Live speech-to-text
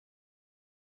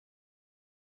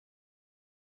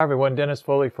Hi everyone, Dennis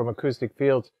Foley from Acoustic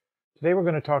Fields. Today we're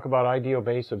going to talk about ideal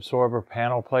bass absorber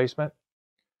panel placement.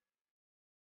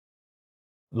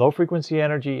 Low frequency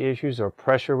energy issues are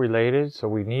pressure related, so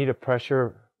we need a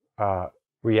pressure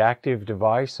reactive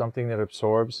device, something that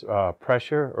absorbs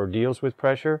pressure or deals with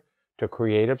pressure to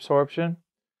create absorption.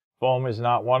 Foam is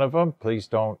not one of them. Please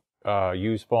don't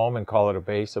use foam and call it a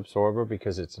bass absorber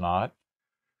because it's not.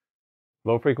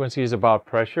 Low frequency is about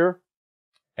pressure.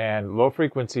 And low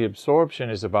frequency absorption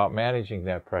is about managing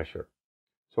that pressure.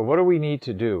 So what do we need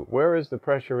to do? Where is the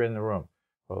pressure in the room?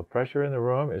 Well, the pressure in the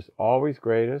room is always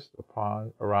greatest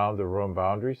around the room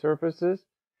boundary surfaces,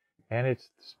 and it's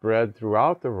spread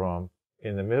throughout the room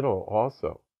in the middle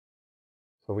also.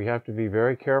 So we have to be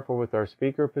very careful with our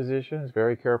speaker positions,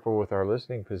 very careful with our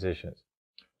listening positions.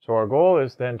 So our goal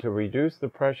is then to reduce the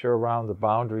pressure around the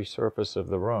boundary surface of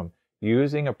the room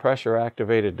using a pressure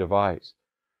activated device.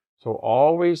 So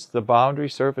always the boundary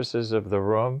surfaces of the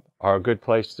room are a good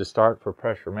place to start for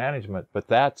pressure management. But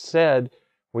that said,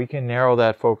 we can narrow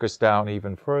that focus down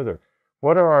even further.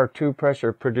 What are our two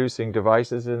pressure producing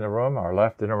devices in the room? Our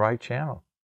left and a right channel.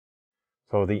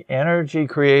 So the energy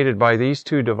created by these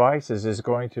two devices is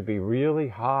going to be really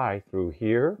high through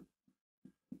here,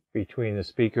 between the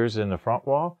speakers and the front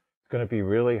wall. It's going to be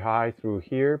really high through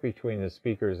here, between the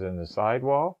speakers and the side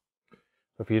wall.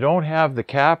 If you don't have the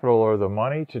capital or the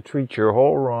money to treat your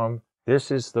whole room,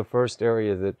 this is the first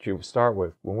area that you start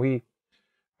with. When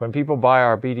people buy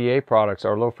our BDA products,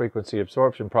 our low frequency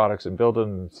absorption products, and build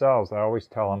them themselves, I always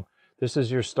tell them, this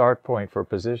is your start point for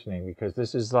positioning because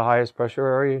this is the highest pressure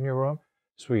area in your room.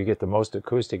 It's where you get the most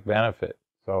acoustic benefit.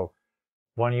 So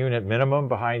 1 unit minimum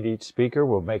behind each speaker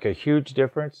will make a huge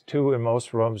difference. 2 in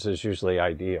most rooms is usually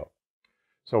ideal.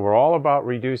 So we're all about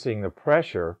reducing the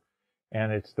pressure.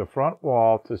 And it's the front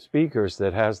wall to speakers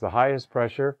that has the highest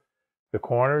pressure. The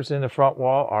corners in the front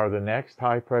wall are the next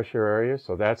high pressure area,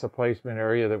 so that's a placement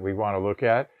area that we want to look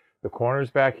at. The corners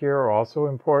back here are also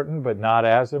important, but not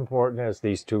as important as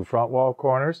these two front wall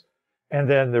corners. And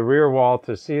then the rear wall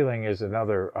to ceiling is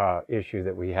another issue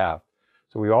that we have.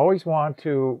 So we always want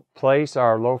to place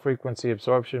our low frequency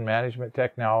absorption management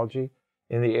technology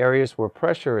in the areas where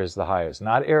pressure is the highest.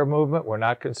 Not air movement. We're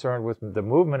not concerned with the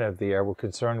movement of the air. We're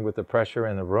concerned with the pressure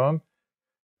in the room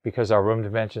because our room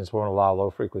dimensions won't allow low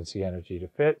frequency energy to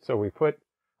fit. So we put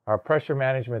our pressure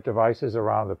management devices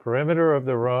around the perimeter of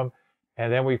the room,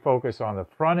 and then we focus on the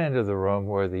front end of the room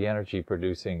where the energy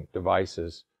producing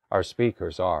devices, our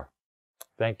speakers, are.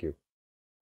 Thank you.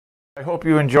 I hope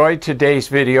you enjoyed today's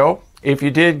video. If you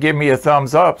did, give me a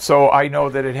thumbs up so I know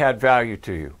that it had value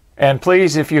to you. And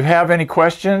please, if you have any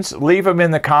questions, leave them in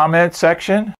the comment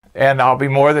section, and I'll be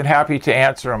more than happy to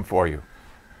answer them for you.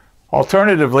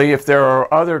 Alternatively, if there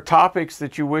are other topics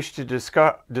that you wish to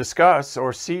discuss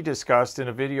or see discussed in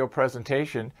a video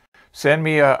presentation, send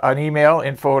me an email,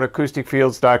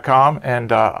 info@acousticfields.com,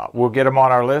 and we'll get them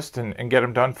on our list and get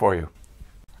them done for you.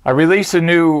 I release a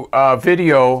new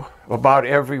video about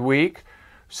every week,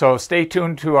 so stay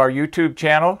tuned to our YouTube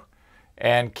channel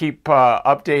and keep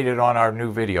updated on our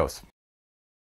new videos.